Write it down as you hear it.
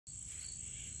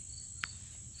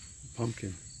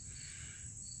pumpkin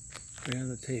right on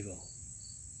the table.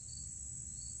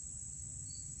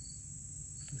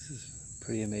 This is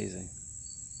pretty amazing.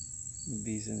 The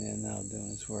bee's in there now doing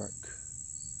his work.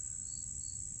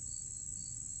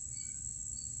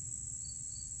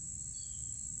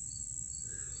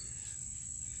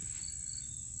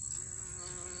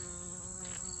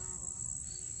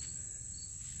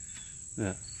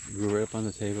 Yeah, grew right up on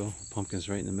the table. Pumpkin's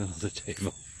right in the middle of the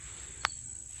table.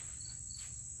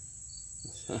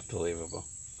 It's unbelievable.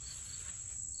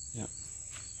 Yeah.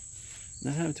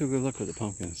 Not having too good luck with the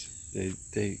pumpkins.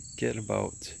 They get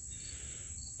about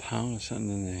a pound or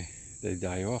something and they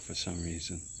die off for some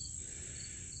reason.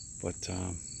 But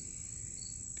I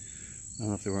don't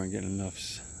know if they weren't getting enough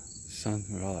sun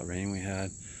with all that rain we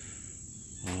had.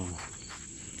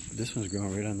 This one's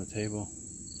growing right on the table.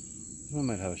 This one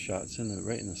might have a shot. It's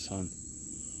right in the sun.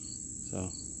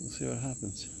 So we'll see what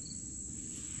happens.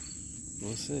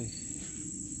 We'll see.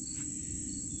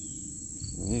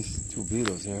 And these two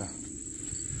beetles here,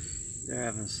 they're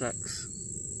having sex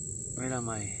right on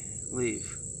my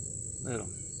leaf. Look at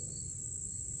them.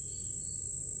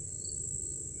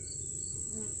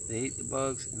 They eat the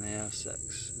bugs and they have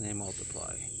sex and they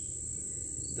multiply.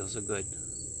 Those are good.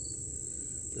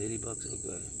 Ladybugs are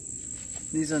good.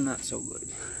 These are not so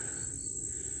good.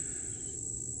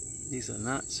 These are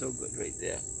not so good right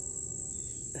there.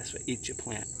 That's what eats your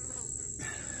plant.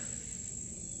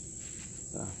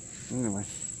 So, anyway.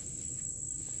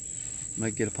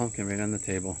 Might get a pumpkin right on the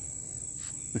table.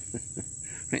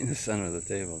 Right in the center of the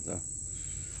table, though.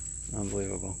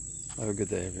 Unbelievable. Have a good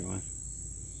day, everyone.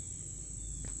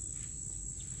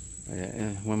 Oh, yeah,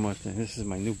 and one more thing. This is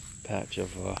my new patch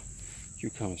of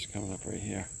cucumbers coming up right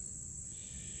here.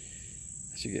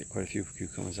 I should get quite a few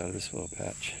cucumbers out of this little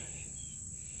patch.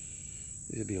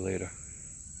 These will be later.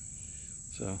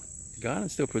 So the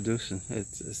garden's still producing.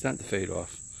 It's starting to fade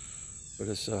off, but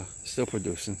it's still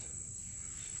producing.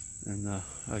 And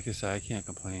like I said, I can't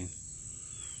complain.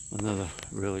 Another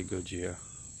really good year.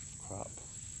 Crop.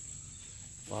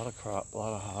 A lot of crop, a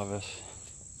lot of harvest.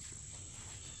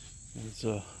 And it's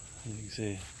you can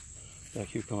see that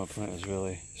cucumber plant is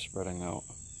really spreading out.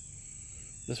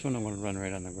 This one I'm going to run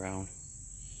right on the ground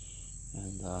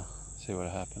and see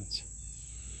what happens.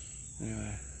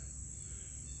 Anyway,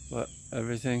 but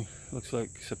everything looks like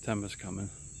September's coming.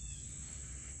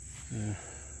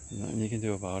 Nothing you can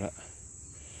do about it.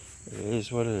 It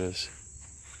is what it is.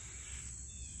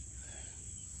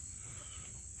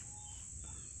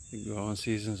 The growing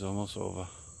season's almost over.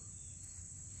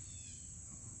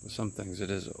 For some things it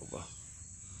is over.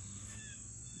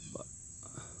 But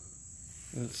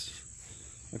it's,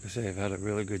 like I say, I've had a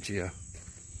really good year.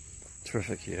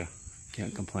 Terrific year.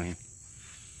 Can't complain.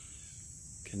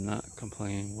 Cannot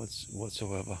complain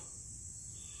whatsoever.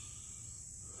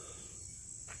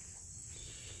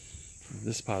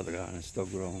 This part of the garden is still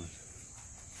growing.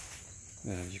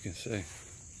 Yeah, as you can see.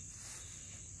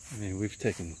 I mean, we've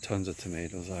taken tons of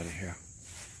tomatoes out of here,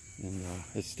 and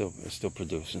it's still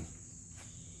producing.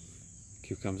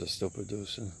 Cucumbers are still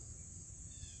producing.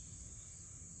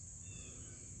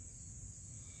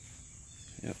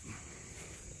 Yep.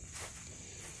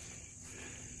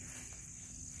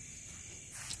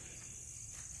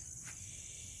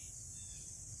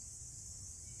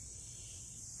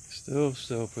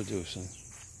 Still producing.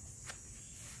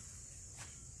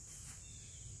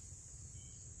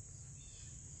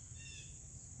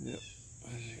 Yep,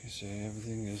 as you can see,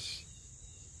 everything is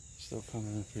still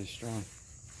coming in pretty strong.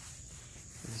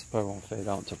 This probably won't fade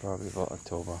out until probably about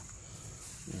October.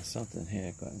 There's something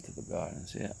here got into the garden,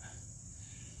 see it?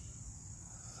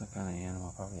 Some kind of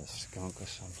animal, probably a skunk or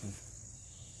something.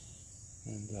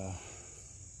 And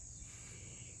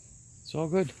it's all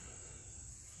good.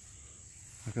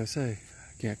 Like I say,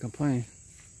 I can't complain.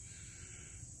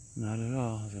 Not at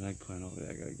all. There's an eggplant over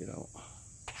there I gotta get out.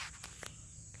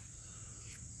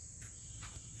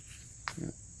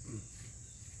 Yep.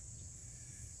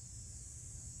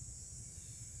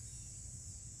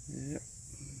 Yep.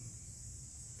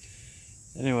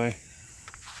 Anyway,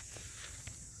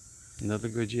 another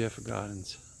good year for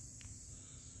gardens.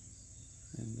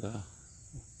 And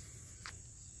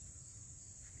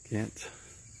can't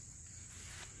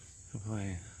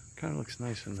complain. Kind of looks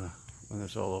nice when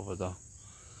it's all over though.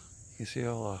 You can see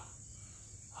all the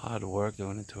hard work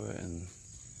going into it and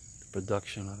the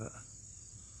production of it.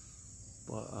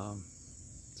 But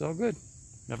it's all good.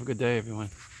 Have a good day, everyone.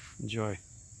 Enjoy.